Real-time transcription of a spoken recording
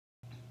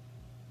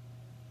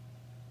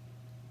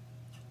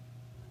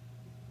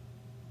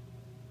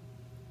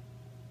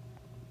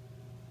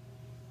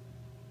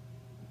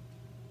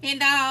You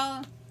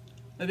know,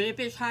 we've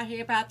been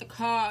talking about the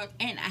cards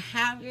and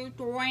how you're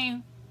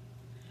doing.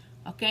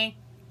 Okay,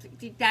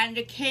 then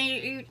the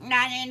kid is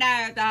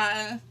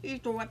 $99. You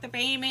doing the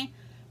payment,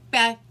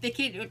 but the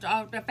kid is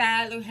of the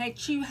value had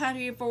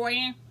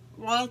 $240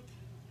 worth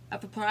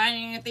of the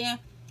price there.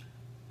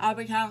 All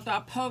because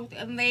I post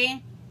in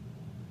there.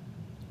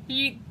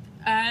 The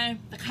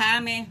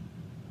comment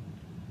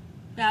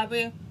that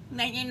will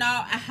let you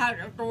know how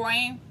you're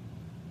doing.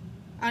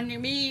 Under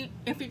me,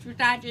 if you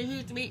decide to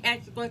use me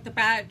as the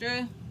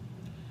badger,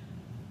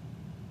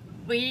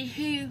 we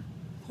who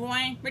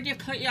coin, when you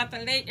click up the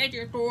link as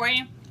you're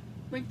doing,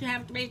 we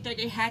have to make sure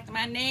you have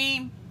my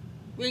name,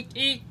 which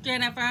is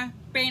Jennifer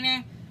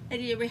Banner,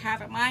 and you will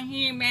have my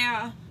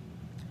email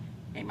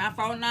and my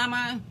phone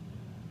number.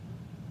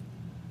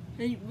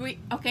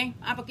 Okay,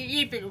 I will give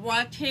you if you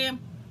watch him,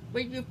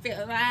 when you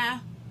feel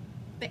out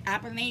the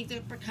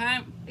application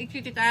become, if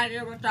you decide to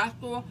go to the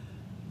school,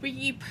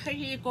 we put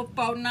your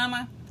phone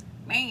number,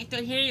 make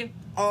sure here,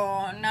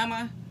 or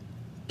number,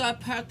 the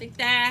person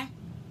there,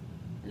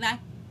 like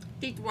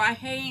this right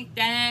here,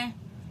 there,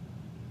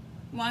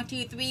 1,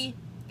 2, 3,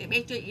 to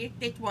make sure it's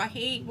this right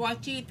here, 1,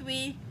 2,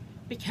 3,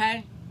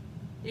 because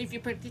if you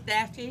put this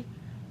there, the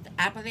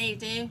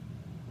application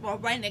will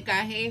when they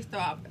got here, so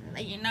I'll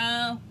let you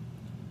know.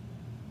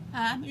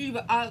 You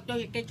will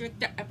also get your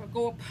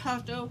Go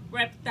Puzzle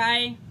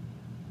website.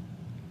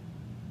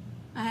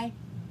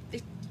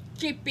 The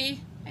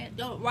chippy and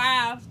the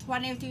wild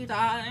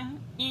 $22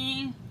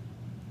 in.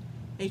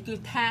 If you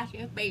tax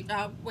it based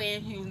on where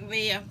you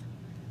live.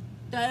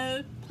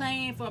 They're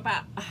playing for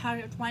about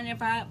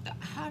 125 to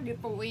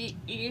 140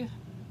 years.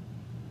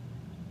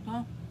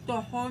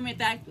 So hold me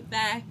back to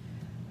that.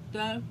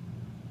 So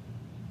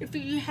if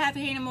you have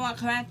any more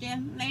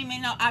questions, let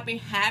me know. I'll be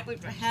happy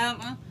to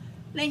help you.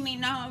 Let me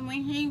know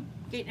when you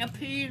get a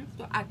pill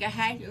so I can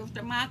have you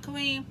to my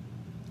cream.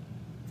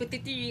 For the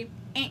deep,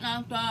 and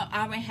also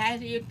I will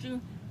have you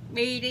to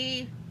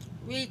read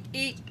with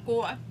each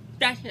score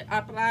that you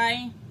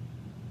apply.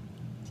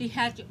 She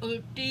has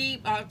to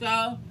deep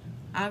also.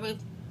 I will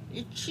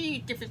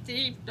achieve different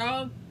deep,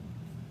 so